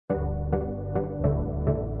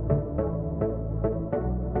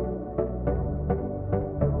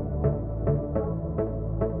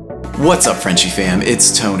What's up, Frenchy fam?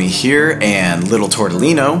 It's Tony here, and little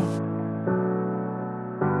Tortellino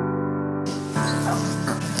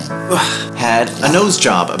had a nose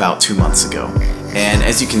job about 2 months ago. And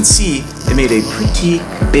as you can see, it made a pretty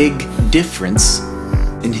big difference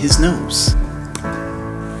in his nose.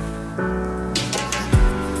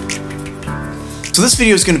 So this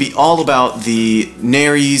video is going to be all about the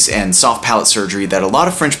nares and soft palate surgery that a lot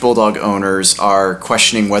of French Bulldog owners are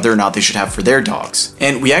questioning whether or not they should have for their dogs.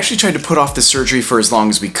 And we actually tried to put off the surgery for as long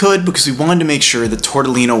as we could because we wanted to make sure that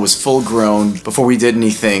Tortellino was full grown before we did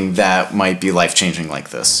anything that might be life-changing like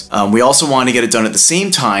this. We also wanted to get it done at the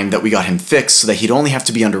same time that we got him fixed so that he'd only have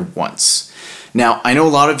to be under once. Now, I know a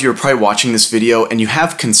lot of you are probably watching this video and you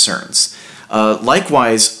have concerns.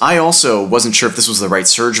 Likewise, I also wasn't sure if this was the right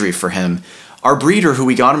surgery for him. Our breeder who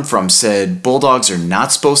we got him from said bulldogs are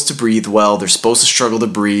not supposed to breathe well, they're supposed to struggle to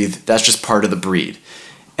breathe, that's just part of the breed.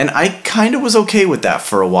 And I kind of was okay with that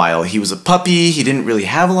for a while. He was a puppy, he didn't really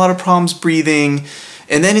have a lot of problems breathing,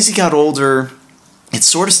 and then as he got older, it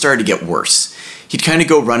sort of started to get worse. He'd kind of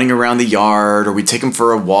go running around the yard, or we'd take him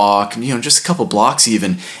for a walk, just a couple blocks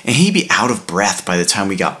even, and he'd be out of breath by the time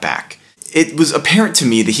we got back. It was apparent to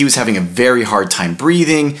me that he was having a very hard time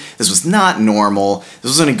breathing. This was not normal. This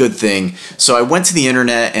wasn't a good thing. So I went to the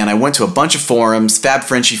internet and I went to a bunch of forums, Fab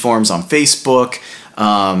Frenchie forums on Facebook,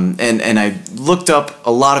 and I looked up a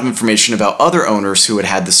lot of information about other owners who had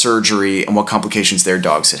had the surgery and what complications their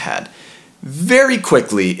dogs had had. Very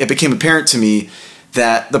quickly, it became apparent to me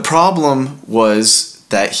that the problem was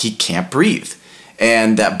that he can't breathe,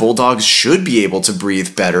 and that bulldogs should be able to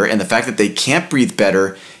breathe better, and the fact that they can't breathe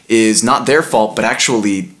better is not their fault, but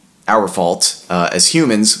actually our fault as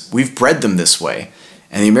humans. We've bred them this way.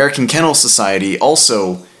 And the American Kennel Society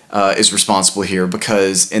also is responsible here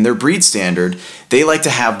because in their breed standard, they like to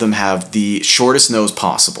have them have the shortest nose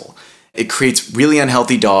possible. It creates really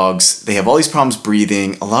unhealthy dogs. They have all these problems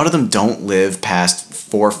breathing. A lot of them don't live past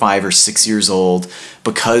 4, 5, or 6 years old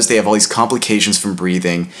because they have all these complications from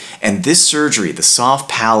breathing. And this surgery, the soft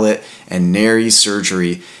palate and nares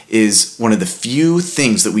surgery, is one of the few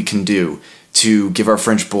things that we can do to give our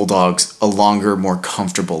French Bulldogs a longer, more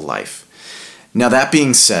comfortable life. Now, that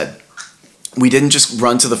being said, we didn't just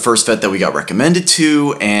run to the first vet that we got recommended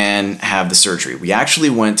to and have the surgery. We actually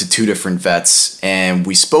went to 2 different vets and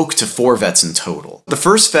we spoke to 4 vets in total. The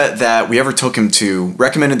first vet that we ever took him to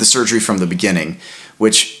recommended the surgery from the beginning,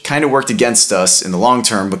 which kind of worked against us in the long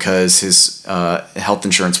term because his health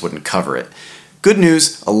insurance wouldn't cover it. Good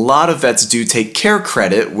news, a lot of vets do take Care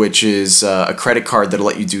Credit, which is a credit card that'll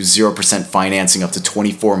let you do 0% financing up to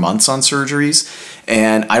 24 months on surgeries.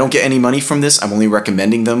 And I don't get any money from this. I'm only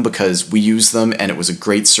recommending them because we use them and it was a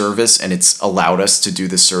great service and it's allowed us to do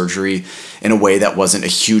the surgery in a way that wasn't a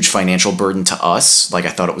huge financial burden to us like I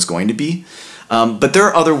thought it was going to be. But there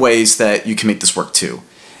are other ways that you can make this work too.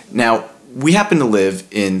 Now, we happen to live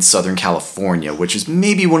in Southern California, which is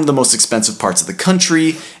maybe one of the most expensive parts of the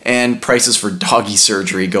country, and prices for doggy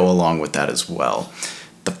surgery go along with that as well.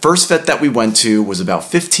 The first vet that we went to was about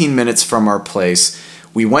 15 minutes from our place.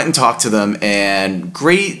 We went and talked to them, and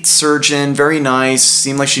great surgeon, very nice,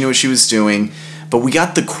 seemed like she knew what she was doing, but we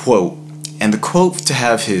got the quote, and the quote to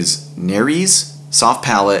have his nares, soft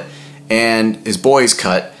palate, and his boys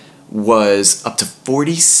cut was up to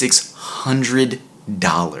 $4,600.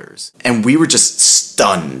 And we were just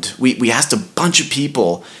stunned. We asked a bunch of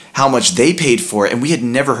people how much they paid for it, and we had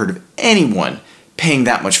never heard of anyone paying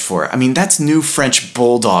that much for it. I mean, that's new French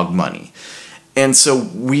Bulldog money. And so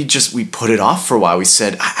we put it off for a while. We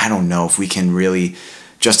said, I don't know if we can really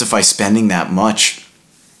justify spending that much.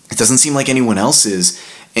 It doesn't seem like anyone else is.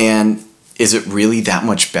 And is it really that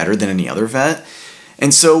much better than any other vet?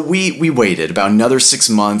 And so we waited about another 6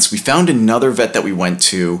 months. We found another vet that we went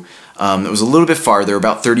to. It was a little bit farther,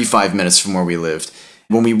 about 35 minutes from where we lived.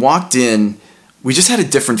 When we walked in, we just had a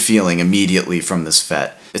different feeling immediately from this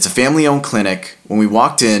vet. It's a family-owned clinic. When we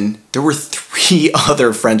walked in, there were 3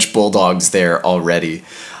 other French Bulldogs there already.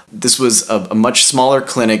 This was a much smaller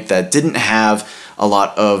clinic that didn't have a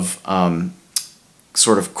lot of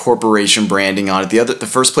sort of corporation branding on it. The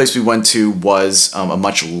first place we went to was a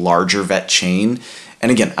much larger vet chain. And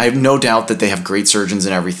again, I have no doubt that they have great surgeons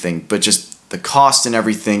and everything, but just the cost and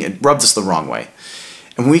everything, it rubbed us the wrong way.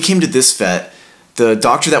 And when we came to this vet, the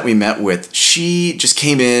doctor that we met with, she just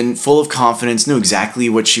came in full of confidence, knew exactly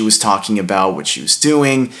what she was talking about, what she was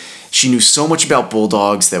doing. She knew so much about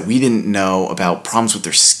bulldogs that we didn't know, about problems with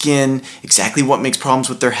their skin, exactly what makes problems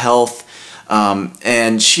with their health.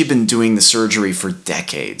 And she'd been doing the surgery for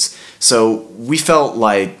decades. So we felt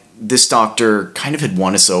like this doctor kind of had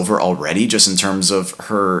won us over already, just in terms of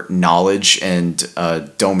her knowledge and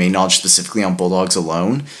domain knowledge specifically on bulldogs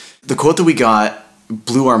alone. The quote that we got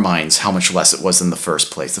blew our minds how much less it was than the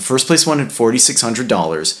first place. The first place wanted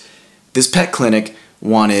 $4,600. This pet clinic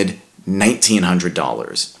wanted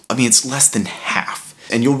 $1,900. I mean, it's less than half.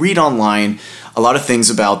 And you'll read online a lot of things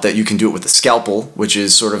about that you can do it with a scalpel, which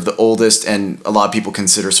is sort of the oldest and a lot of people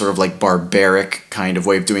consider sort of like barbaric kind of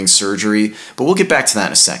way of doing surgery, but we'll get back to that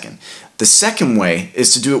in a second. The second way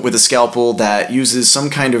is to do it with a scalpel that uses some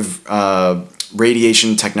kind of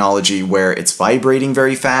radiation technology where it's vibrating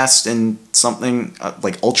very fast and something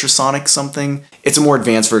like ultrasonic something. It's a more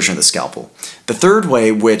advanced version of the scalpel. The third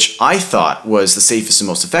way, which I thought was the safest and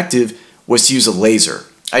most effective, was to use a laser.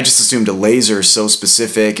 I just assumed a laser is so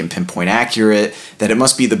specific and pinpoint accurate that it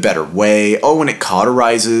must be the better way. Oh, when it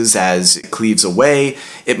cauterizes as it cleaves away,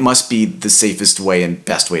 it must be the safest way and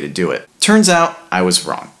best way to do it. Turns out I was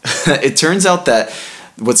wrong. It turns out that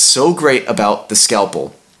what's so great about the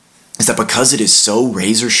scalpel is that because it is so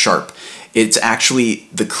razor sharp, it's actually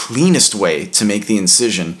the cleanest way to make the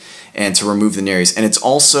incision and to remove the nares, and it's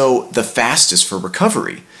also the fastest for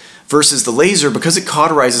recovery. Versus the laser, because it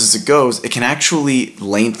cauterizes as it goes, it can actually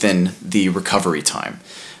lengthen the recovery time.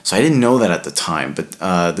 So I didn't know that at the time, but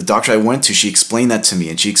the doctor I went to, she explained that to me,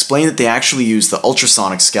 and she explained that they actually use the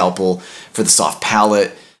ultrasonic scalpel for the soft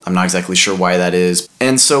palate. I'm not exactly sure why that is.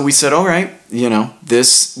 And so we said, all right, you know,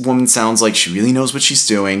 this woman sounds like she really knows what she's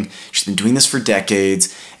doing. She's been doing this for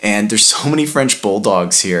decades, and there's so many French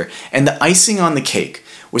bulldogs here. And the icing on the cake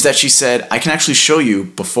was that she said, I can actually show you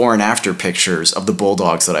before and after pictures of the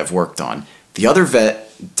bulldogs that I've worked on. The other vet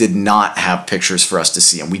did not have pictures for us to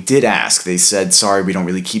see, and we did ask. They said, sorry, we don't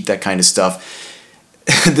really keep that kind of stuff.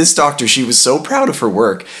 This doctor, she was so proud of her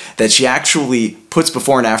work that she actually puts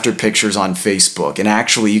before and after pictures on Facebook. And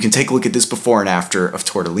actually, you can take a look at this before and after of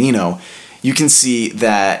Tortellino. You can see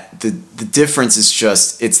that the difference is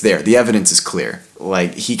just, it's there. The evidence is clear.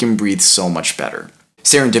 Like, he can breathe so much better.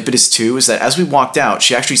 Serendipitous too is that as we walked out,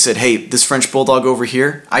 she actually said, hey, this French bulldog over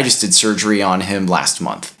here, I just did surgery on him last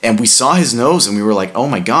month. And we saw his nose and we were like, oh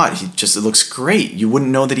my God, it looks great. You wouldn't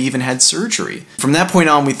know that he even had surgery. From that point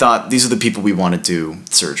on, we thought these are the people we want to do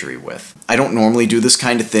surgery with. I don't normally do this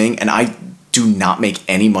kind of thing, and I do not make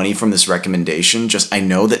any money from this recommendation. Just I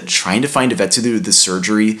know that trying to find a vet to do the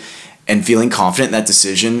surgery and feeling confident in that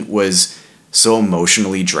decision was so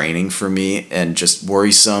emotionally draining for me and just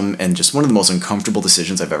worrisome and just one of the most uncomfortable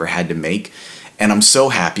decisions I've ever had to make. And I'm so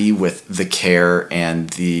happy with the care and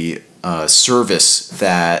the service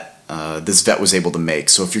that this vet was able to make.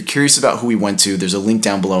 So if you're curious about who we went to, there's a link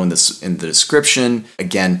down below in the description.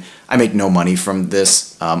 Again, I make no money from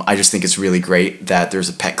this. I just think it's really great that there's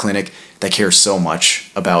a pet clinic that cares so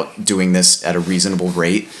much about doing this at a reasonable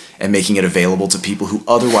rate and making it available to people who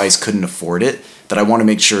otherwise couldn't afford it, that I want to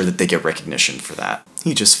make sure that they get recognition for that.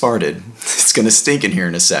 He just farted. It's gonna stink in here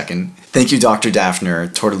in a second. Thank you, Dr. Daffner.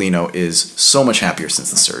 Tortellino is so much happier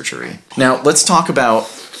since the surgery. Now, let's talk about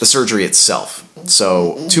the surgery itself.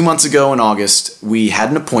 So 2 months ago in August, we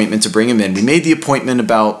had an appointment to bring him in. We made the appointment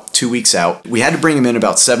about 2 weeks out. We had to bring him in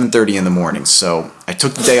about 7:30 in the morning. So I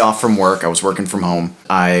took the day off from work. I was working from home.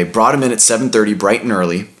 I brought him in at 7:30 bright and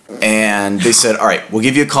early. And they said, all right, we'll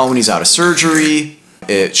give you a call when he's out of surgery.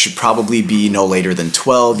 It should probably be no later than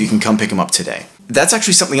 12. You can come pick him up today. That's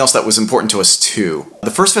actually something else that was important to us too.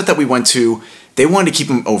 The first vet that we went to, they wanted to keep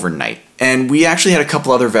him overnight. And we actually had a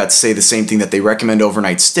couple other vets say the same thing, that they recommend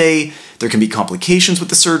overnight stay. There can be complications with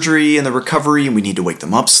the surgery and the recovery, and we need to wake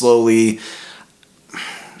them up slowly.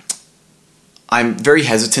 I'm very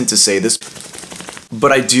hesitant to say this,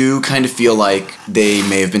 but I do kind of feel like they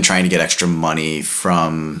may have been trying to get extra money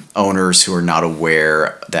from owners who are not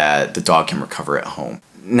aware that the dog can recover at home.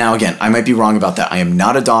 Now again, I might be wrong about that. I am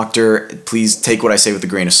not a doctor. Please take what I say with a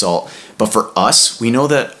grain of salt. But for us, we know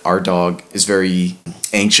that our dog is very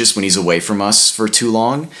anxious when he's away from us for too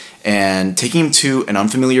long. And taking him to an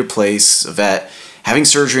unfamiliar place, a vet, having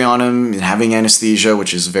surgery on him and having anesthesia,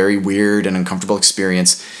 which is a very weird and uncomfortable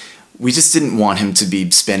experience, we just didn't want him to be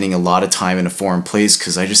spending a lot of time in a foreign place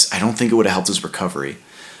because I don't think it would have helped his recovery.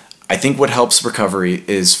 I think what helps recovery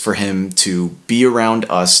is for him to be around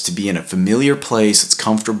us, to be in a familiar place that's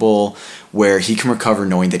comfortable, where he can recover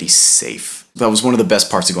knowing that he's safe. That was one of the best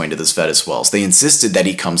parts of going to this vet as well. So they insisted that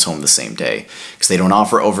he comes home the same day because they don't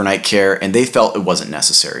offer overnight care, and they felt it wasn't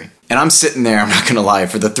necessary. And I'm sitting there, I'm not gonna lie,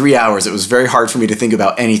 for the 3 hours, it was very hard for me to think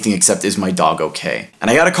about anything except, is my dog okay? And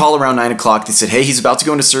I got a call around 9 o'clock. They said, hey, he's about to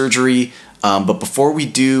go into surgery, but before we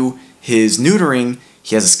do his neutering,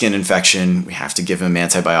 he has a skin infection. We have to give him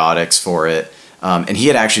antibiotics for it. And he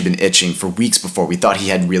had actually been itching for weeks before. We thought he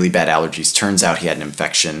had really bad allergies. Turns out he had an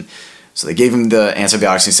infection. So they gave him the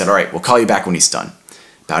antibiotics and he said, all right, we'll call you back when he's done.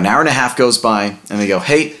 About an hour and a half goes by and they go,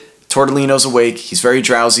 hey, Tortellino's awake, he's very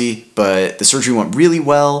drowsy, but the surgery went really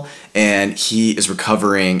well, and he is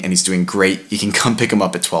recovering, and he's doing great. You can come pick him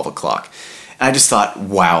up at 12 o'clock. And I just thought,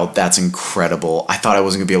 wow, that's incredible. I thought I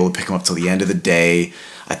wasn't going to be able to pick him up till the end of the day.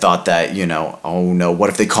 I thought that, you know, oh no, what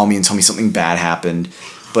if they call me and tell me something bad happened?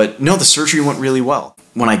 But no, the surgery went really well.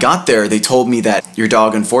 When I got there, they told me that your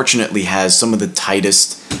dog unfortunately has some of the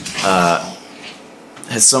tightest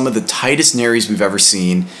nares we've ever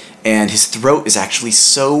seen, and his throat is actually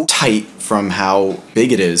so tight from how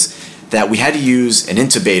big it is that we had to use an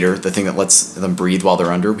intubator, the thing that lets them breathe while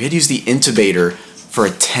they're under. We had to use the intubator for a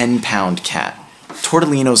 10-pound cat.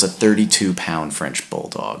 Tortellino's a 32-pound French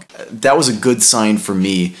bulldog. That was a good sign for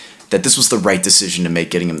me that this was the right decision to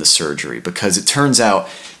make getting him the surgery, because it turns out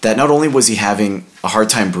that not only was he having a hard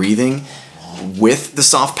time breathing with the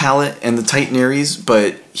soft palate and the tight nares,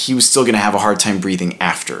 but he was still going to have a hard time breathing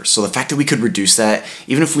after. So the fact that we could reduce that,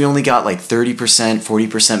 even if we only got like 30%,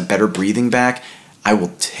 40% better breathing back, I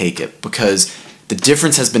will take it, because the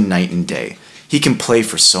difference has been night and day. He can play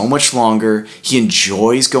for so much longer. He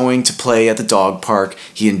enjoys going to play at the dog park.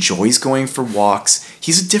 He enjoys going for walks.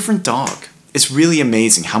 He's a different dog. It's really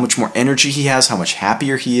amazing how much more energy he has, how much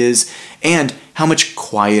happier he is, and how much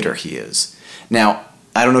quieter he is. Now,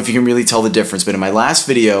 I don't know if you can really tell the difference, but in my last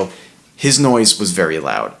video, his noise was very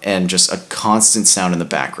loud and just a constant sound in the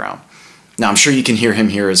background. Now, I'm sure you can hear him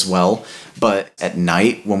here as well, but at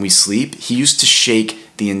night when we sleep, he used to shake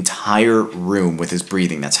the entire room with his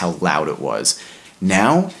breathing. That's how loud it was.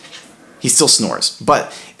 Now, he still snores,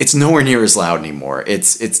 but it's nowhere near as loud anymore.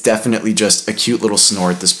 It's definitely just a cute little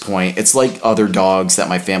snore at this point. It's like other dogs that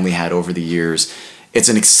my family had over the years. It's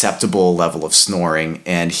an acceptable level of snoring,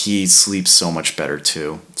 and he sleeps so much better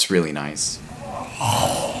too. It's really nice.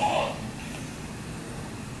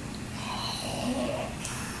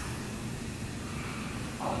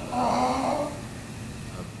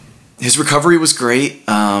 His recovery was great.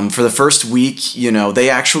 For the first week, you know, they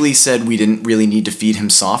actually said we didn't really need to feed him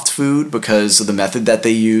soft food because of the method that they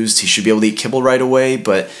used. He should be able to eat kibble right away,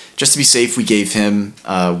 but just to be safe, we gave him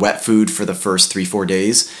wet food for the first 3-4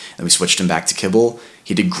 days, and we switched him back to kibble.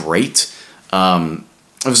 He did great.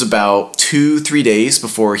 It was about 2-3 days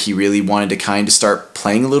before he really wanted to kind of start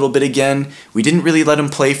playing a little bit again. We didn't really let him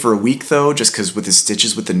play for a week though, just because with his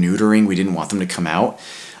stitches with the neutering, we didn't want them to come out.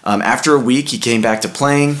 After a week, he came back to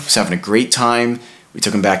playing. He was having a great time. We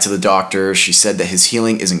took him back to the doctor. She said that his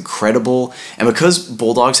healing is incredible. And because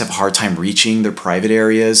bulldogs have a hard time reaching their private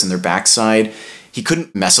areas and their backside, he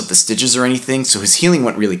couldn't mess up the stitches or anything, so his healing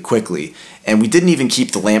went really quickly. And we didn't even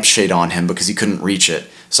keep the lampshade on him because he couldn't reach it.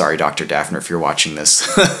 Sorry, Dr. Daffner, if you're watching this.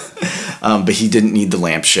 But he didn't need the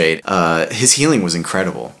lampshade. His healing was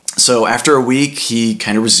incredible. So after a week, he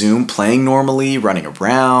kind of resumed playing normally, running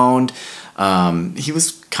around. He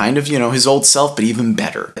was kind of, you know, his old self, but even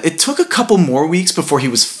better. It took a couple more weeks before he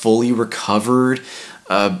was fully recovered.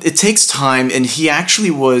 It takes time, and he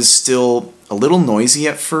actually was still a little noisy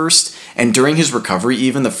at first, and during his recovery,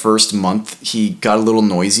 even the first month, he got a little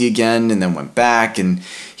noisy again and then went back, and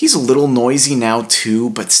he's a little noisy now too,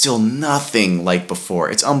 but still nothing like before.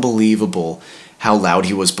 It's unbelievable how loud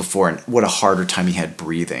he was before and what a harder time he had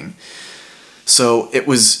breathing. So it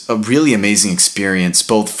was a really amazing experience,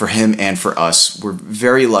 both for him and for us. We're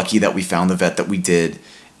very lucky that we found the vet that we did,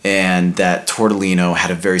 and that Tortellino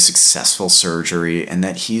had a very successful surgery, and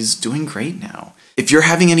that he's doing great now. If you're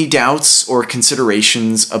having any doubts or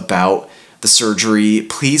considerations about the surgery,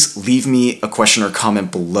 please leave me a question or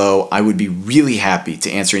comment below. I would be really happy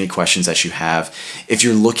to answer any questions that you have. If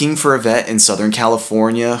you're looking for a vet in Southern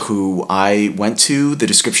California who I went to, the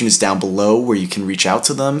description is down below where you can reach out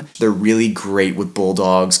to them. They're really great with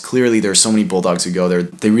bulldogs. Clearly, there are so many bulldogs who go there.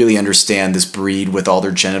 They really understand this breed with all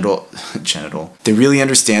their They really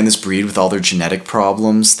understand this breed with all their genetic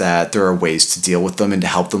problems, that there are ways to deal with them and to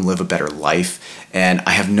help them live a better life. And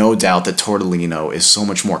I have no doubt that Tortellino is so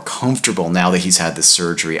much more comfortable now that he's had this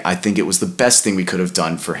surgery. I think it was the best thing we could have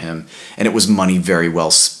done for him, and it was money very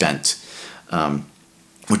well spent.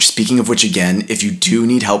 Speaking of which, again, if you do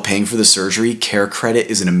need help paying for the surgery, Care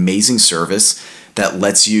Credit is an amazing service that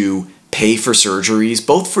lets you pay for surgeries,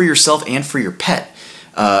 both for yourself and for your pet,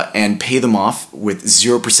 and pay them off with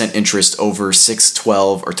 0% interest over 6,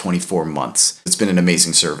 12, or 24 months. It's been an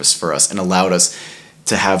amazing service for us and allowed us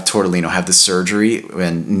to have Tortellino have the surgery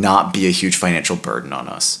and not be a huge financial burden on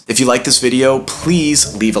us. If you like this video,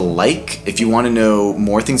 please leave a like. If you want to know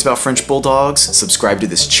more things about French Bulldogs, subscribe to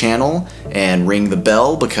this channel and ring the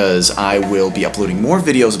bell, because I will be uploading more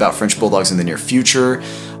videos about French Bulldogs in the near future.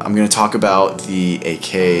 I'm going to talk about the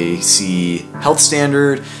AKC health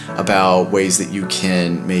standard, about ways that you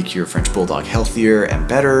can make your French Bulldog healthier and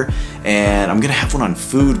better, and I'm going to have one on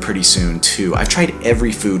food pretty soon too. I've tried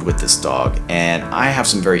every food with this dog, and I have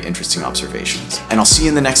some very interesting observations. And I'll see you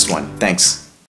in the next one. Thanks.